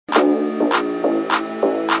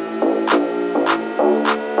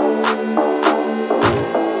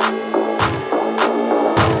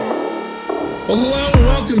Well, hello and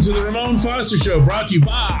welcome to the Ramon Foster Show, brought to you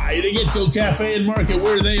by the Get-Go Cafe and Market,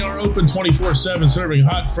 where they are open 24/7, serving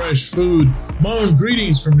hot, fresh food. Mon,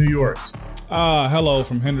 greetings from New York. Hello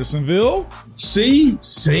from Hendersonville. See?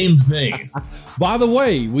 Same thing. By the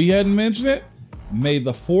way, we hadn't mentioned it. May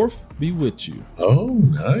the 4th be with you. Oh,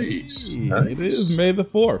 nice. It is May the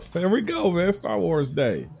 4th. There we go, man. Star Wars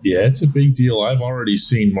Day. Yeah, it's a big deal. I've already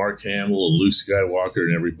seen Mark Hamill and Luke Skywalker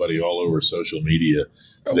and everybody all over social media.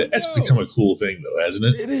 That's become a cool thing, though,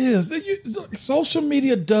 hasn't it? It is. Social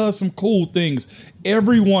media does some cool things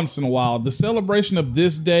every once in a while. The celebration of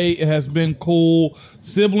this day has been cool.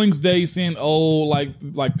 Siblings Day, seeing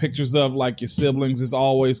like pictures of like your siblings is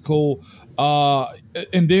always cool.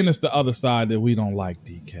 And then it's the other side that we don't like,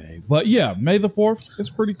 DK. But yeah, May the 4th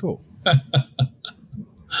is pretty cool.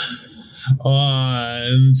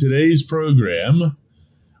 On today's program,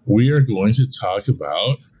 we are going to talk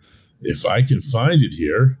about, if I can find it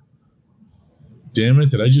here. Damn it,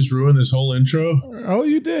 did I just ruin this whole intro? Oh,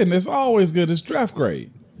 you did. And it's always good. It's draft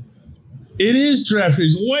grade. It is draft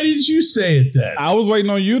grades. Why didn't you say it then? I was waiting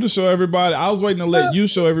on you to show everybody. I was waiting to let you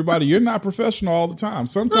show everybody. You're not professional all the time.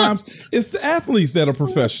 Sometimes it's the athletes that are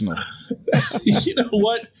professional. You know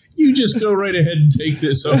what? You just go right ahead and take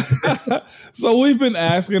this over. So we've been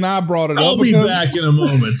asking. I brought it up. I'll be back in a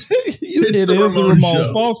moment. It is the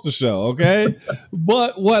Ramon Foster Show, okay?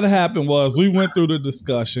 But what happened was we went through the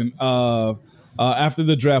discussion of after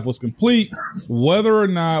the draft was complete, whether or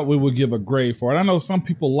not we would give a grade for it. I know some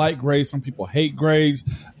people like grades, some people hate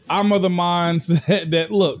grades. I'm of the mindset that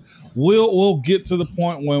look, we'll get to the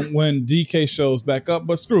point when DK shows back up,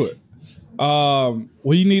 but screw it.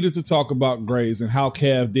 We needed to talk about grades and how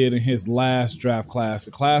Kev did in his last draft class,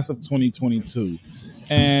 the class of 2022.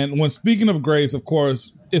 And when speaking of grades, of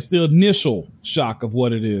course, it's the initial shock of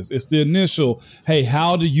what it is. It's the initial, hey,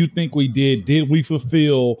 how do you think we did? Did we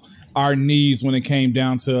fulfill our needs when it came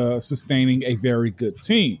down to sustaining a very good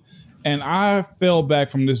team? And I fell back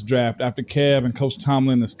from this draft after Kev and Coach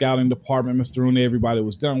Tomlin, the scouting department, Mr. Rooney, everybody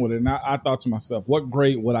was done with it. And I thought to myself, what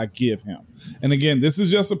grade would I give him? And again, this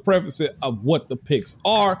is just a preface of what the picks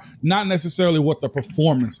are, not necessarily what the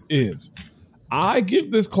performance is. I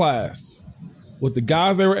give this class, with the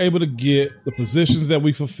guys they were able to get, the positions that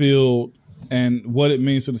we fulfilled, and what it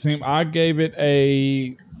means to the team, I gave it an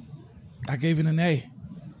A.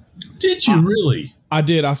 Did you really? I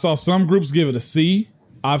did. I saw some groups give it a C.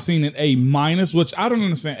 I've seen an A-, which I don't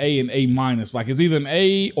understand A and A-. Like it's either an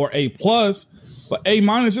A or A+, but A-,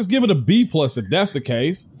 just give it a B+ if that's the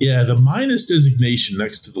case. Yeah, the minus designation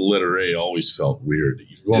next to the letter A always felt weird.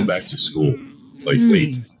 You're going back to school. Like,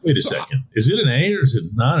 wait a second. Is it an A or is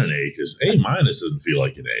it not an A? Because A- doesn't feel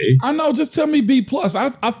like an A. I know. Just tell me B+.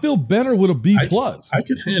 I feel better with a B+. I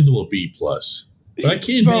could handle a B+. But I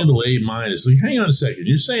can't handle A-. Like, hang on a second.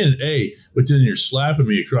 You're saying an A, but then you're slapping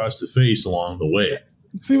me across the face along the way.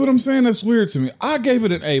 See what I'm saying? That's weird to me. I gave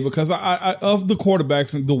it an A because I of the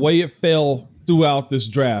quarterbacks and the way it fell throughout this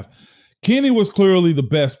draft, Kenny was clearly the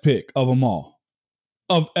best pick of them all.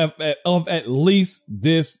 Of at least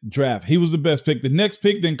this draft. He was the best pick. The next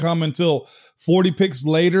pick didn't come until 40 picks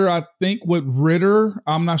later, I think, with Ritter.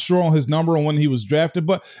 I'm not sure on his number and when he was drafted,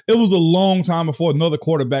 but it was a long time before another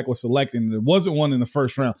quarterback was selected, and there wasn't one in the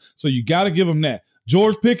first round. So you got to give him that.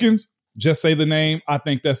 George Pickens, just say the name. I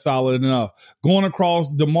think that's solid enough. Going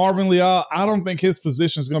across DeMarvin Leal, I don't think his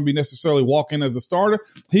position is going to be necessarily walking as a starter.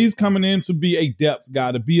 He's coming in to be a depth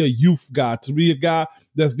guy, to be a youth guy, to be a guy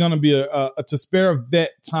that's going to be to spare a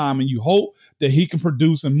vet time, and you hope that he can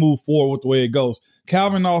produce and move forward with the way it goes.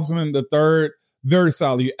 Calvin Austin the third, very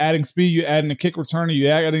solid. You're adding speed, you're adding a kick returner,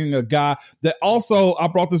 you're adding a guy that also, I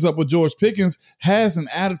brought this up with George Pickens, has an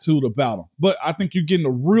attitude about him. But I think you're getting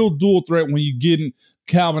a real dual threat when you're getting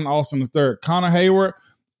Calvin Austin the third. Connor Hayward,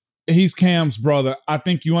 he's Cam's brother. I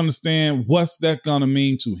think you understand what's that going to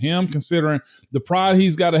mean to him, considering the pride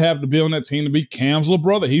he's got to have to be on that team to be Cam's little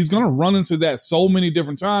brother. He's going to run into that so many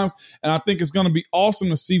different times, and I think it's going to be awesome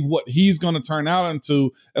to see what he's going to turn out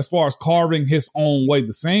into as far as carving his own way,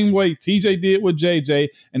 the same way TJ did with JJ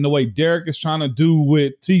and the way Derek is trying to do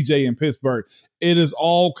with TJ in Pittsburgh. It is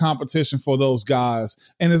all competition for those guys.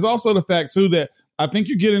 And there's also the fact, too, that I think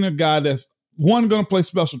you're getting a guy that's one, going to play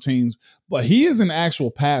special teams, but he is an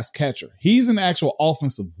actual pass catcher. He's an actual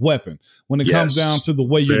offensive weapon when it comes down to the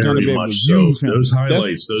way you're going to be able to use him. Those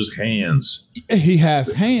highlights, those hands. He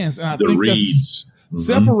has hands, and I think reads. That's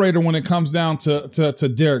separator when it comes down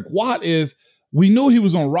to Derek Watt is we knew he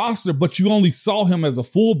was on roster, but you only saw him as a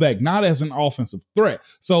fullback, not as an offensive threat.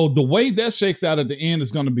 So the way that shakes out at the end is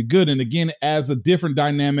going to be good. And again, as a different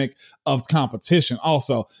dynamic of competition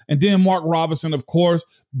also. And then Mark Robinson, of course,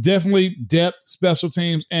 definitely depth, special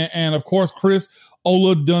teams. And of course, Chris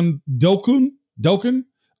Oladokun,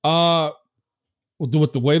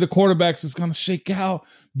 with the way the quarterbacks is going to shake out,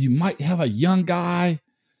 you might have a young guy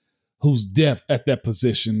who's depth at that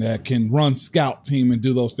position that can run scout team and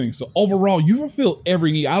do those things. So overall, you fulfill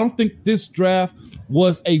every need. I don't think this draft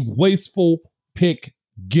was a wasteful pick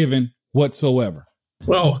given whatsoever.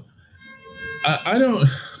 Well,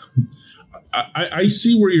 I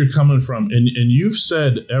see where you're coming from. And you've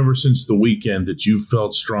said ever since the weekend that you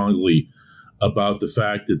felt strongly about the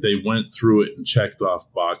fact that they went through it and checked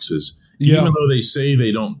off boxes, even though they say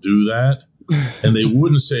they don't do that. And they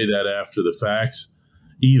wouldn't say that after the fact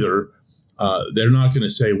either. They're not going to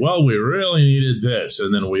say, well, we really needed this,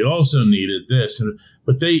 and then we also needed this.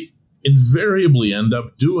 But they invariably end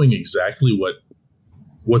up doing exactly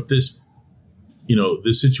what this,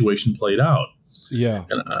 this situation played out. Yeah.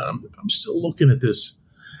 And I'm still looking at this.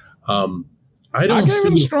 I gave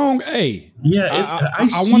it a strong A. Yeah. I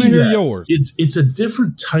want to hear yours. It's a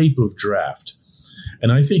different type of draft.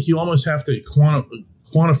 And I think you almost have to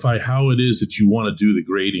quantify how it is that you want to do the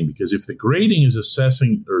grading, because if the grading is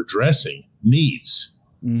assessing or addressing needs,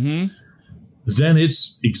 then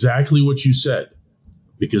it's exactly what you said,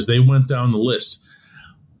 because they went down the list.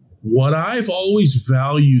 What I've always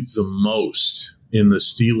valued the most in the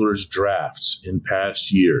Steelers drafts in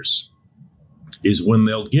past years is when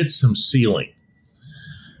they'll get some ceiling.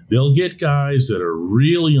 They'll get guys that are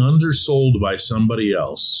really undersold by somebody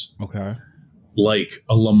else. Okay. Like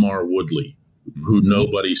a Lamar Woodley, who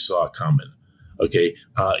nobody saw coming. Okay.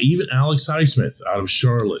 Even Alex Highsmith out of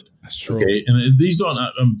Charlotte. That's true. Okay. And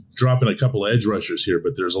I'm dropping a couple of edge rushers here,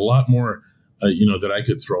 but there's a lot more, that I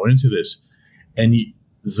could throw into this. And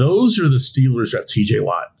those are the Steelers at TJ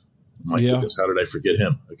Watt. My goodness, how did I forget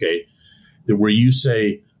him? Okay. Where you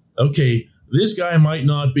say, okay, this guy might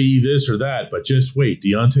not be this or that, but just wait,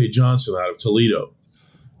 Deontay Johnson out of Toledo.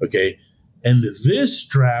 Okay. And this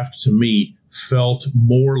draft to me felt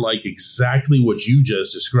more like exactly what you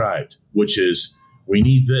just described, which is we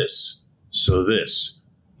need this, so this.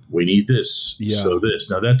 We need this, so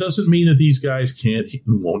this. Now, that doesn't mean that these guys can't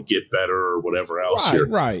and won't get better or whatever else here.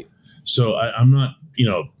 Right. So I'm not,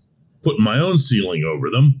 putting my own ceiling over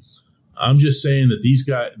them. I'm just saying that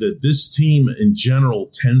that this team in general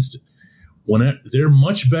tends to, they're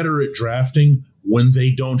much better at drafting when they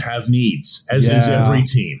don't have needs, as is every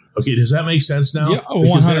team. Okay, does that make sense now? Yeah, 100%.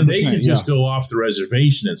 Because then they can just go off the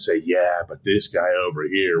reservation and say, but this guy over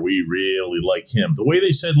here, we really like him. The way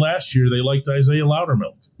they said last year, they liked Isaiah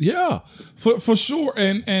Loudermilk. Yeah, for sure.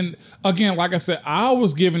 And again, like I said, I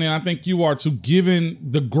was giving it, I think you are too, giving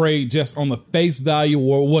the grade just on the face value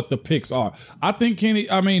or what the picks are. I think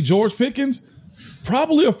George Pickens,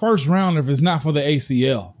 probably a first rounder if it's not for the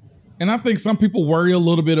ACL. And I think some people worry a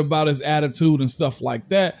little bit about his attitude and stuff like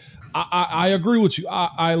that. I agree with you.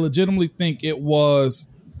 I legitimately think it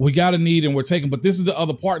was, we got a need and we're taking, but this is the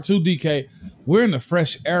other part too, DK. We're in the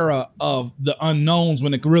fresh era of the unknowns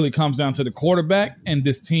when it really comes down to the quarterback and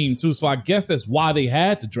this team too. So I guess that's why they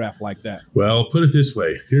had to draft like that. Well, put it this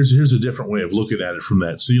way. Here's a different way of looking at it from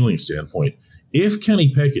that ceiling standpoint. If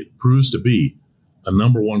Kenny Pickett proves to be a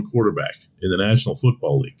number one quarterback in the National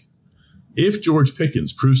Football League, if George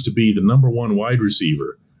Pickens proves to be the number one wide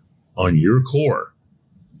receiver on your core,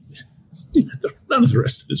 none of the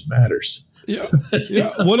rest of this matters. Yeah.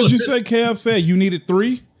 What did you say, Kev said? You needed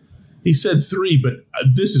 3? He said 3, but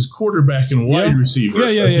this is quarterback and wide receiver.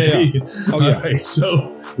 Yeah. Oh, yeah. All right,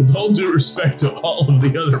 so with all due respect to all of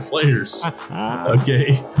the other players,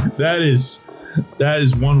 okay, that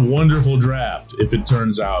is one wonderful draft if it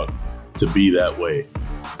turns out to be that way.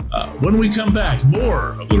 When we come back,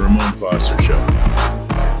 more of the Ramon Foster Show.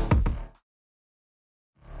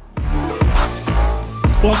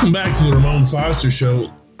 Welcome back to the Ramon Foster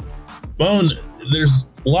Show. Bone, there's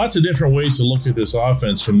lots of different ways to look at this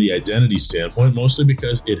offense from the identity standpoint, mostly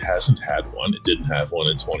because it hasn't had one. It didn't have one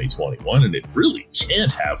in 2021, and it really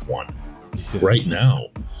can't have one right now.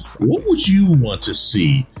 What would you want to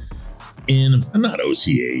see in, not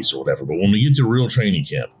OTAs or whatever, but when we get to real training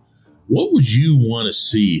camp? What would you want to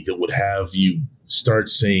see that would have you start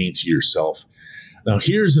saying to yourself, now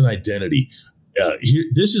here's an identity.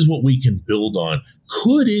 This is what we can build on.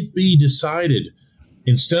 Could it be decided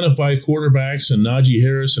instead of by quarterbacks and Najee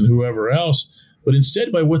Harris and whoever else, but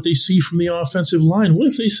instead by what they see from the offensive line. What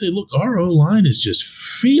if they say, look, our O-line is just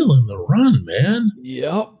feeling the run, man?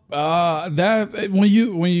 Yep. That when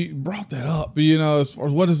you brought that up, as far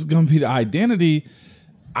as what is going to be the identity,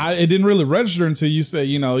 it didn't really register until you say,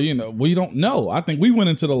 we don't know. I think we went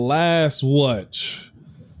into the last 7-8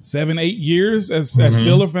 years as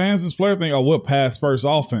Steeler fans, as players think, we'll pass first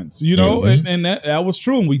offense, and that was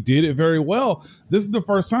true, and we did it very well. This is the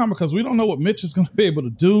first time because we don't know what Mitch is going to be able to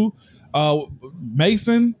do.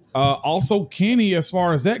 Mason, also Kenny, as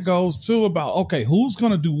far as that goes too, about, okay, who's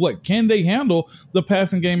going to do what? Can they handle the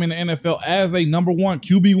passing game in the NFL as a number one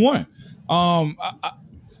QB1?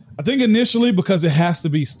 I think initially, because it has to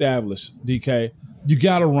be established, DK, you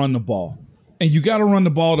got to run the ball. And you got to run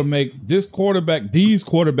the ball to make these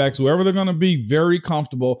quarterbacks, whoever they're going to be, very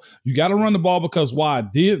comfortable. You got to run the ball because why?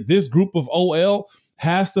 This group of OL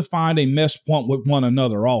has to find a mesh point with one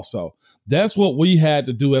another also. That's what we had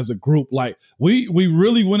to do as a group. Like, we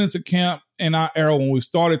really went into camp in our era when we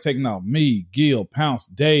started taking out me, Gil, Pounce,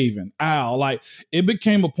 Dave, and Al. Like, it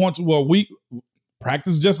became a point where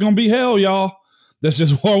practice is just going to be hell, y'all. That's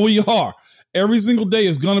just where we are. Every single day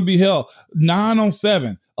is going to be hell.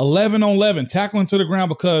 9-on-7, 11-on-11, tackling to the ground,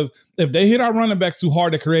 because if they hit our running backs too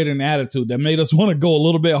hard, they created an attitude that made us want to go a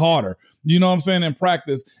little bit harder. You know what I'm saying? In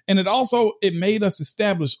practice. And it made us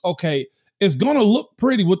establish, okay, it's going to look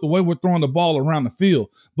pretty with the way we're throwing the ball around the field.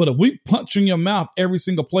 But if we punch in your mouth every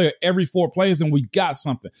single player, every 4 plays, then we got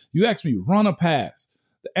something. You ask me, run or pass?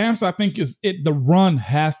 The answer, I think, is the run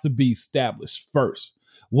has to be established first.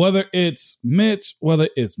 Whether it's Mitch, whether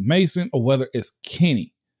it's Mason, or whether it's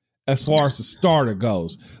Kenny, as far as the starter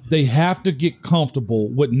goes, they have to get comfortable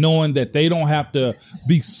with knowing that they don't have to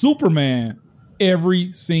be Superman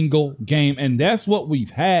every single game. And that's what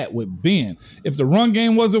we've had with Ben. If the run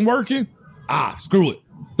game wasn't working, screw it.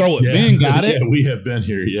 Throw it. Yeah. Ben got it. Yeah, we have been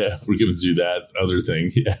here. Yeah, we're going to do that other thing.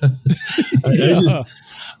 Yeah.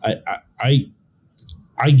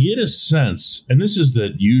 I get a sense, and this is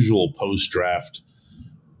the usual post-draft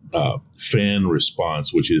fan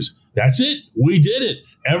response, which is, that's it. We did it.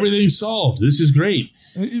 Everything's solved. This is great.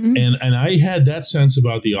 And I had that sense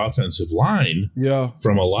about the offensive line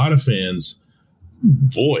from a lot of fans,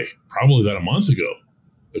 probably about a month ago.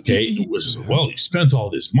 Okay. It was, you spent all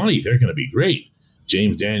this money. They're going to be great.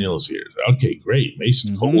 James Daniels here. Okay, great.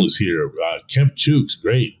 Mason Cole is here. Kemp Chuk's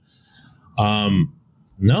great.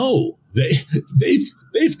 No,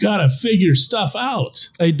 they've got to figure stuff out.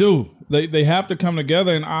 They do. They have to come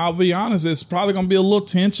together, and I'll be honest, it's probably going to be a little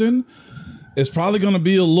tension. It's probably going to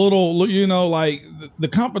be a little, like the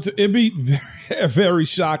competition. It'd be very, very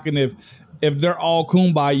shocking if they're all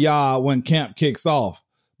kumbaya when camp kicks off,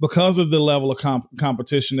 because of the level of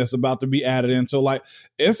competition that's about to be added into. Like,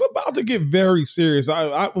 it's about to get very serious.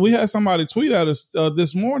 We had somebody tweet at us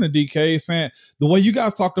this morning, DK, saying the way you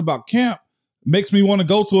guys talked about camp makes me want to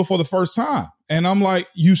go to it for the first time. And I'm like,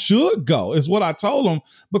 you should go, is what I told them,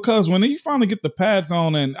 because when you finally get the pads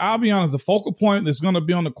on, and I'll be honest, the focal point is going to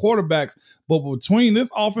be on the quarterbacks, but between this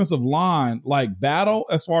offensive line, like battle,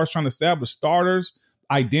 as far as trying to establish starters,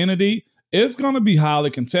 identity, it's going to be highly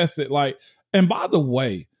contested. Like, and by the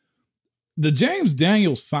way, the James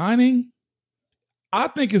Daniels signing, I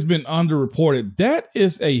think has been underreported. That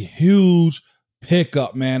is a huge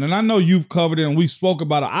pickup, man. And I know you've covered it and we spoke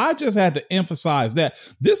about it. I just had to emphasize that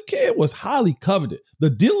this kid was highly coveted. The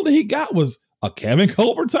deal that he got was a Kevin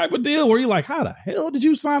Colbert type of deal where you're like, how the hell did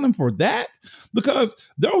you sign him for that? Because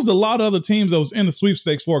there was a lot of other teams that was in the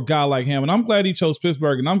sweepstakes for a guy like him. And I'm glad he chose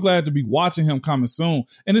Pittsburgh, and I'm glad to be watching him coming soon.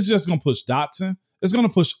 And it's just going to push Dotson. It's going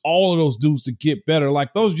to push all of those dudes to get better.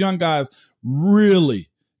 Like, those young guys really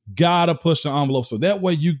got to push the envelope, so that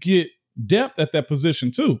way you get depth at that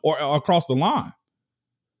position too, or across the line.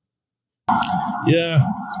 Yeah,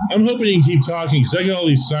 I'm hoping you can keep talking, because I got all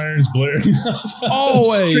these sirens blaring.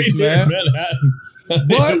 Always, man. Manhattan.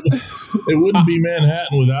 But it wouldn't be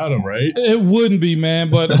Manhattan without them, right? It wouldn't be, man.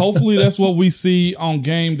 But hopefully that's what we see on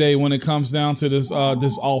game day when it comes down to this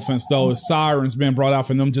offense, though. Is sirens being brought out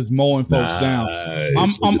for them just mowing folks down.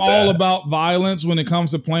 I'm all about violence when it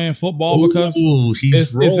comes to playing football, because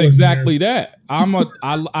it's exactly that.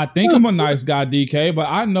 I think I'm a nice guy, DK, but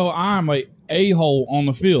I know I'm a-hole on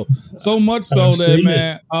the field. So much so that,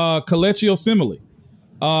 man, Kelechi Osemele.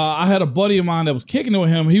 I had a buddy of mine that was kicking it with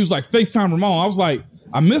him. He was like, FaceTime Ramon. I was like,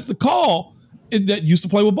 I missed the call. That used to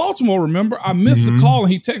play with Baltimore, remember? I missed the call,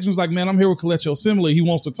 and he texted me, was like, man, I'm here with Kelechi Osemele. He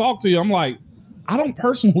wants to talk to you. I'm like, I don't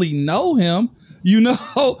personally know him, And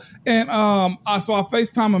so I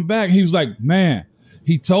FaceTime him back. He was like, man,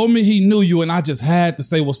 He told me he knew you, and I just had to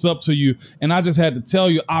say what's up to you, and I just had to tell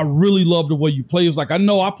you I really love the way you play. He was like, I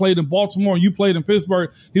know I played in Baltimore and you played in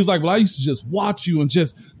Pittsburgh. He was like, well, I used to just watch you and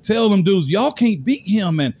just tell them dudes, y'all can't beat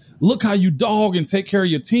him, and look how you dog and take care of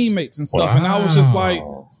your teammates and stuff. Wow. And I was just like,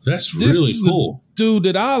 that's really cool. Dude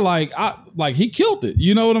that I like he killed it.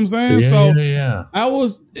 You know what I'm saying? I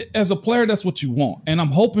was, as a player, that's what you want. And I'm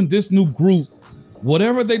hoping this new group,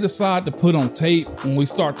 whatever they decide to put on tape when we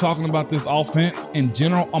start talking about this offense in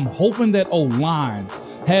general, I'm hoping that O-line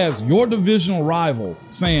has your divisional rival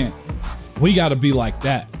saying, we got to be like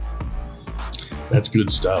that. That's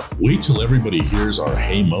good stuff. Wait till everybody hears our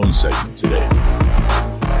Hey Mon segment today.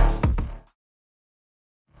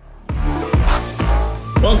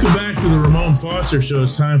 Welcome back to the Ramon Foster Show.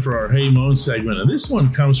 It's time for our Hey Mon segment, and this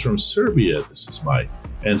one comes from Serbia. This is my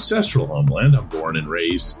ancestral homeland. I'm born and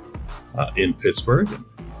raised in Pittsburgh,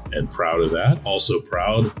 and proud of that. Also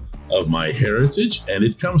proud of my heritage, and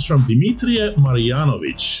it comes from Dimitrije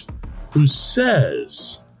Marjanovic, who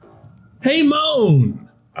says, Hey Mon,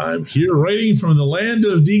 I'm here writing from the land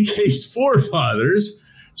of DK's forefathers,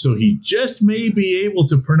 so he just may be able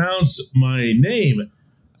to pronounce my name.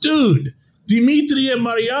 Dude, Dimitrije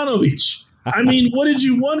Marjanovic. I mean, what did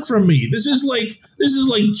you want from me? This is like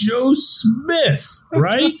Joe Smith,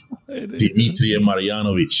 right? Dimitrije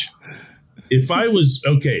Marjanovic. If I was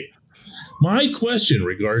okay, my question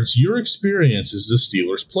regards your experience as the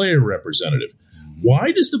Steelers player representative.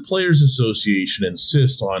 Why does the Players Association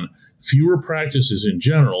insist on fewer practices in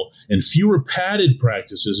general and fewer padded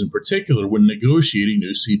practices in particular when negotiating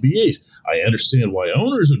new CBAs? I understand why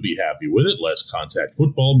owners would be happy with it. Less contact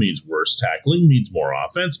football means worse tackling, means more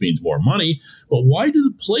offense, means more money. But why do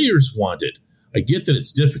the players want it? I get that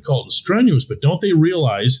it's difficult and strenuous, but don't they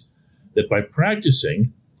realize that by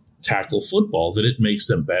practicing tackle football, that it makes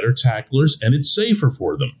them better tacklers and it's safer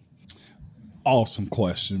for them? Awesome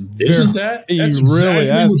question. Isn't that? That's exactly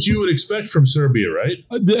what you would expect from Serbia, right?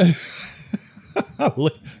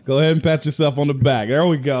 Go ahead and pat yourself on the back. There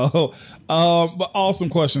we go. But awesome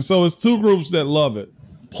question. So it's two groups that love it: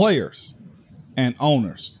 players and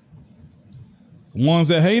owners. The ones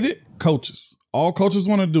that hate it, coaches. All coaches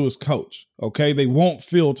want to do is coach. Okay, they won't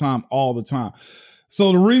field time all the time.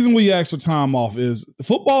 So the reason we ask for time off is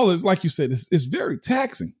football is, like you said, it's very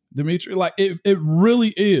taxing, Dimitri. Like it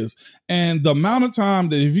really is. And the amount of time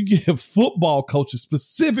that if you give football coaches,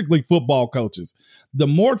 specifically football coaches, the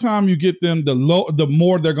more time you get them, the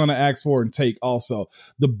more they're going to ask for and take also.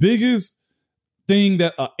 The biggest thing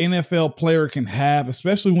that an NFL player can have,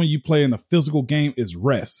 especially when you play in a physical game, is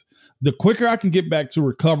rest. The quicker I can get back to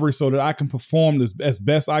recovery so that I can perform as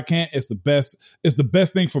best I can, it's the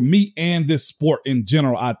best thing for me and this sport in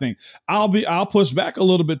general. I think I'll push back a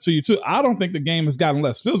little bit to you too. I don't think the game has gotten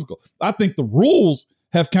less physical. I think the rules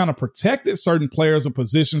have kind of protected certain players in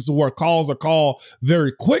positions to where calls are called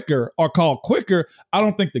quicker. I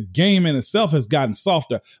don't think the game in itself has gotten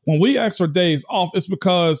softer. When we ask for days off, it's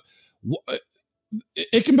because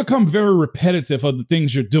it can become very repetitive of the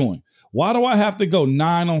things you're doing. Why do I have to go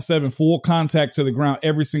 9-on-7 full contact to the ground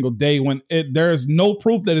every single day when there is no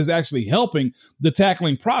proof that is actually helping the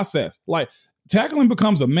tackling process? Like, tackling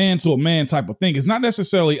becomes a man-to-a-man type of thing. It's not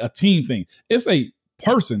necessarily a team thing. It's a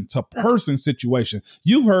person-to-person situation.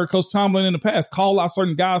 You've heard Coach Tomlin in the past call out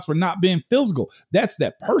certain guys for not being physical. That's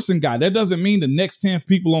that person guy. That doesn't mean the next 10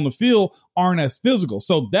 people on the field aren't as physical.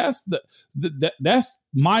 So that's that's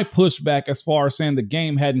my pushback as far as saying the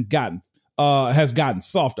game has gotten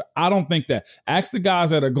softer. I don't think that. Ask the guys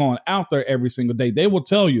that are going out there every single day. They will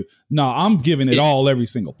tell you, no, I'm giving it all every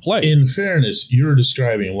single play. In fairness, you're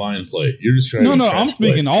describing line play. You're describing No, I'm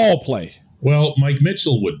speaking all play. Well, Mike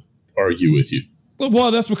Mitchell would argue with you.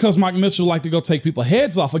 Well, that's because Mike Mitchell like to go take people's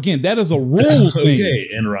heads off. Again, that is a rules thing. Okay,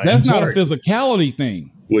 and Ryan that's not Clark a physicality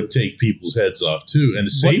thing. Would take people's heads off too. And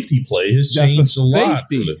the safety play has changed a lot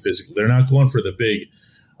for the physical. They're not going for the big.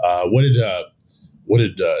 What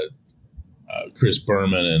did Chris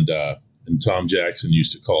Berman and Tom Jackson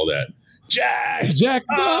used to call that? Jacked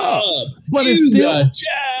up. But it's still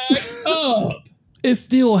jacked up. It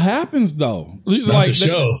still happens though. Not the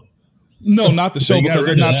show. No, not the show because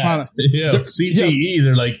they're not trying to. Yeah, CTE.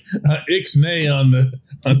 They're like ixnay on the.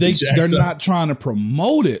 They're not trying to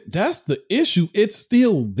promote it. That's the issue. It's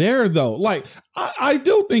still there though. Like I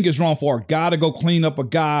do think it's wrong for a guy to go clean up a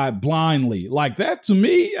guy blindly like that. To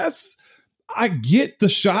me, I get the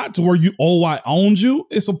shot to where I owned you.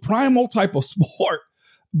 It's a primal type of sport,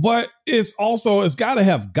 but it's got to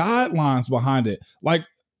have guidelines behind it. Like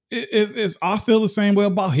I feel the same way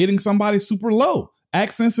about hitting somebody super low.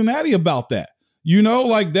 Ask Cincinnati about that.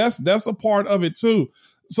 Like that's a part of it too.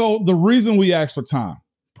 So the reason we ask for time,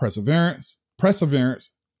 perseverance,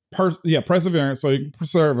 perseverance, perseverance, so you can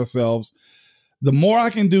preserve ourselves. The more I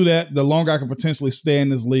can do that, the longer I can potentially stay in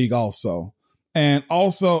this league also. And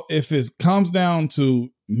also, if it comes down to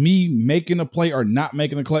me making a play or not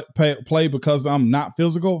making a play because I'm not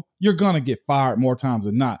physical, you're going to get fired more times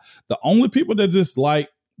than not. The only people that just like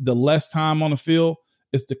the less time on the field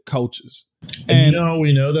is the coaches. And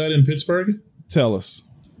we know that in Pittsburgh? Tell us.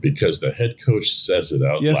 Because the head coach says it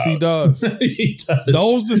out loud. Yes, he does. He does.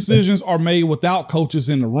 Those decisions are made without coaches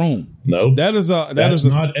in the room. Nope. That's not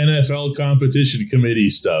NFL competition committee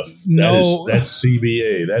stuff. That's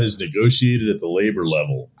CBA. That is negotiated at the labor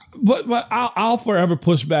level. But I'll forever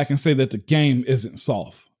push back and say that the game isn't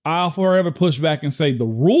soft. I'll forever push back and say the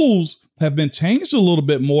rules have been changed a little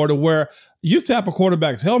bit more to where you tap a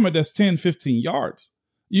quarterback's helmet that's 10, 15 yards.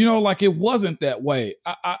 Like it wasn't that way.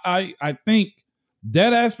 I think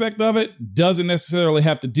that aspect of it doesn't necessarily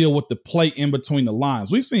have to deal with the play in between the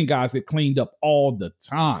lines. We've seen guys get cleaned up all the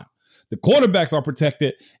time. The quarterbacks are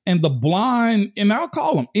protected, and the blind, and I'll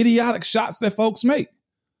call them idiotic shots that folks make.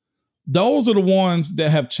 Those are the ones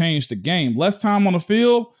that have changed the game. Less time on the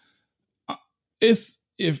field. It's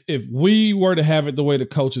if we were to have it the way the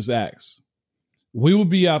coaches ask, we would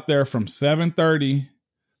be out there from 7:30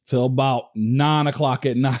 till about 9 o'clock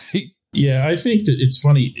at night. Yeah, I think that it's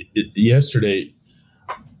funny. Yesterday,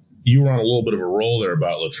 you were on a little bit of a roll there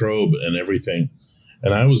about Latrobe and everything,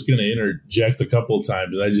 and I was going to interject a couple of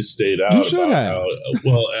times, and I just stayed out. You should have.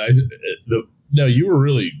 No, you were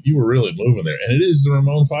really moving there, and it is the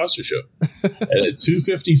Ramon Foster Show, and at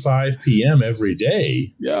 2:55 p.m. every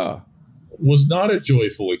day. Yeah, was not a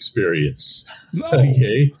joyful experience. No,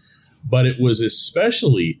 okay, but it was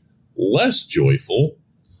especially less joyful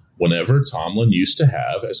whenever Tomlin used to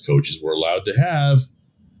have, as coaches were allowed to have,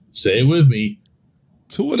 say it with me,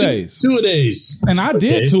 two-a-days. Two-a-days. And I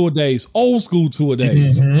did two-a-days, old school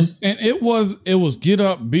two-a-days. Mm-hmm. And it was get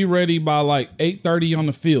up, be ready by like 8:30 on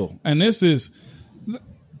the field. And this is,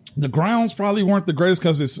 the grounds probably weren't the greatest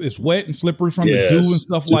because it's wet and slippery from the dew and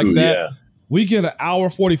stuff like that. Yeah. We get an hour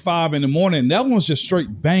 45 in the morning. That one's just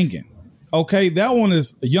straight banging. Okay, that one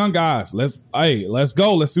is young guys. Let's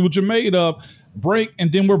go. Let's see what you're made of. Break,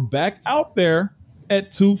 and then we're back out there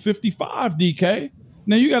at 2:55, DK.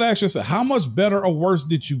 Now you got to ask yourself, how much better or worse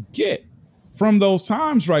did you get from those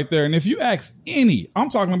times right there? And if you ask I'm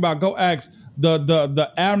talking about go ask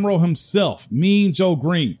the Admiral himself, Mean Joe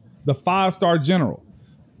Green, the 5-star general.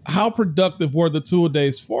 How productive were the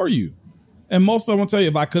two-a-days for you? And most of them will tell you,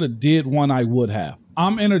 if I could have did one, I would have.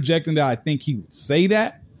 I'm interjecting that I think he would say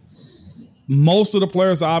that. Most of the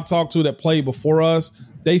players I've talked to that played before us,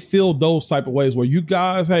 they feel those type of ways where you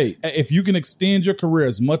guys, hey, if you can extend your career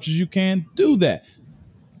as much as you can, do that.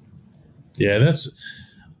 Yeah, that's,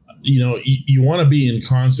 you want to be in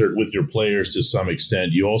concert with your players to some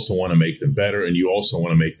extent. You also want to make them better, and you also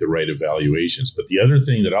want to make the right evaluations. But the other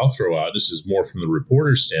thing that I'll throw out, this is more from the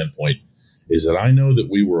reporter's standpoint, is that I know that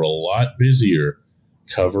we were a lot busier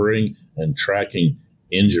covering and tracking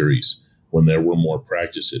injuries when there were more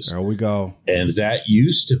practices. There we go. And that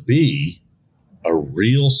used to be a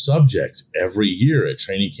real subject every year at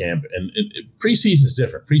training camp. And preseason is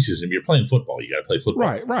different. Preseason, if you're playing football, you got to play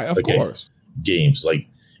football. Right, of course. Games, like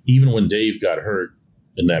even when Dave got hurt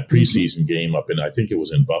in that preseason game up in, I think it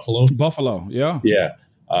was in Buffalo. Yeah. Yeah.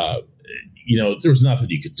 There was nothing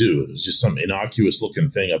you could do. It was just some innocuous looking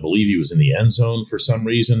thing. I believe he was in the end zone for some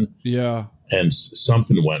reason. Yeah. And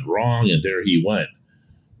something went wrong, and there he went.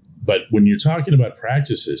 But when you're talking about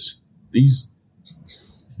practices, these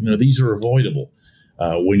are avoidable.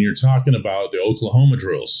 When you're talking about the Oklahoma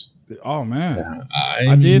drills. Oh, man.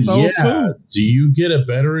 I did those too. Do you get a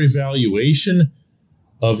better evaluation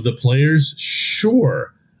of the players?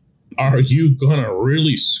 Sure. Are you going to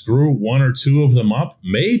really screw one or two of them up?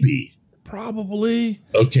 Maybe. Probably.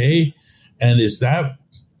 Okay. And is that,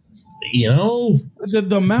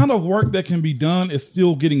 The amount of work that can be done is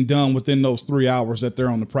still getting done within those 3 hours that they're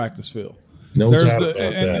on the practice field. No doubt about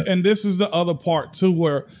that. And this is the other part, too,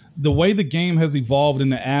 where the way the game has evolved in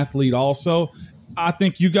the athlete also, I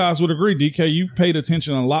think you guys would agree, DK, you paid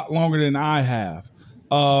attention a lot longer than I have.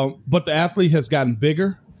 But the athlete has gotten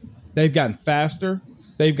bigger. They've gotten faster.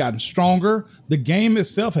 They've gotten stronger. The game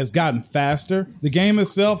itself has gotten faster. The game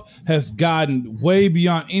itself has gotten way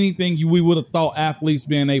beyond anything we would have thought athletes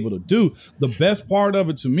being able to do. The best part of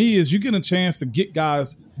it to me is you get a chance to get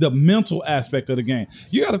guys the mental aspect of the game.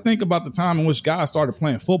 You got to think about the time in which guys started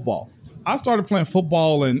playing football. I started playing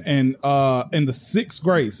football in the sixth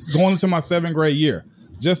grade, going into my seventh grade year.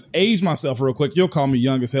 Just age myself real quick. You'll call me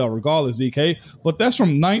young as hell regardless, DK. But that's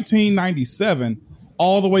from 1997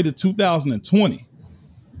 all the way to 2020.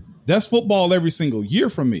 That's football every single year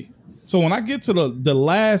for me. So when I get to the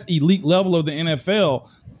last elite level of the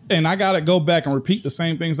NFL and I got to go back and repeat the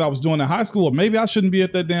same things I was doing in high school, or maybe I shouldn't be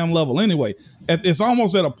at that damn level anyway. It's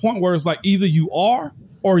almost at a point where it's like either you are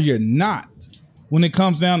or you're not. When it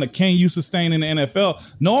comes down to can you sustain in the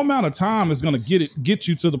NFL, no amount of time is going to get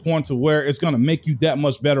you to the point to where it's going to make you that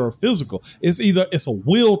much better or physical. It's a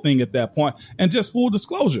will thing at that point. And just full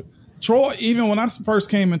disclosure, Troy, even when I first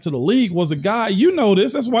came into the league, was a guy, you know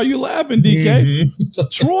this, that's why you're laughing, DK. Mm-hmm.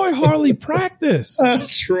 Troy hardly practiced.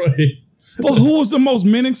 Troy. But who was the most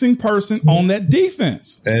menacing person on that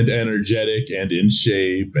defense? And energetic and in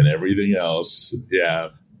shape and everything else. Yeah.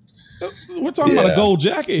 We're talking about a gold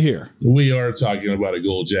jacket here. We are talking about a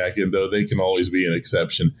gold jacket, though they can always be an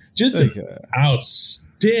exception. Just an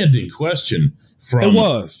outstanding question from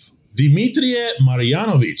Dimitrije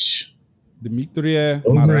Marjanovic. Dimitrije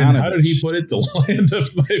Marjanovic. How did he put it? The land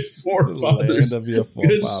of my forefathers.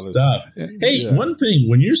 Good stuff. Hey, one thing,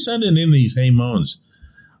 when you're sending in these Hey Mons,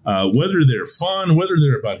 whether they're fun, whether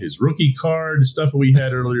they're about his rookie card, stuff that we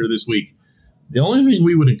had earlier this week, the only thing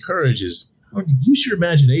we would encourage is use your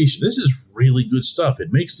imagination. This is really good stuff.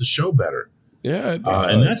 It makes the show better. Yeah, it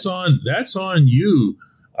does. And that's on you,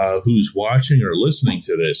 who's watching or listening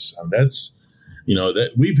to this. That's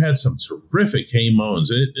that we've had some terrific Hey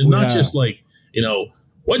Mons. Just like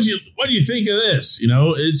what do you think of this?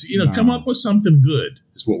 It's come up with something good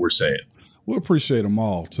is what we're saying. We appreciate them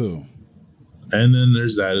all too. And then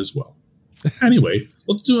there's that as well. Anyway,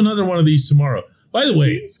 let's do another one of these tomorrow. By the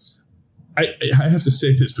way, I have to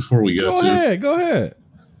say this before we go. Go ahead.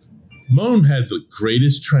 Moan had the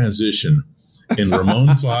greatest transition in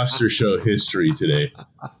Ramon Foster Show history today.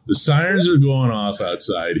 The sirens are going off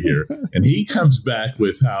outside here, and he comes back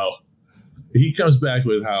with how he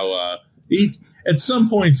at some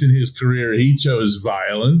points in his career he chose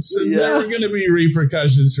violence, and there are going to be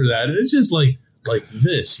repercussions for that. And it's just like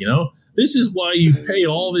this, This is why you pay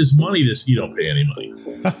all this money you don't pay any money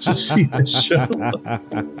to see the show.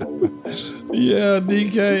 Yeah,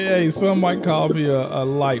 DK, hey, some might call me a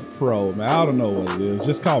light pro, man. I don't know what it is.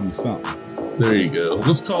 Just call me something. There you go.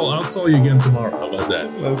 I'll call you again tomorrow. How about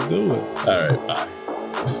that? Let's do it. All right, bye.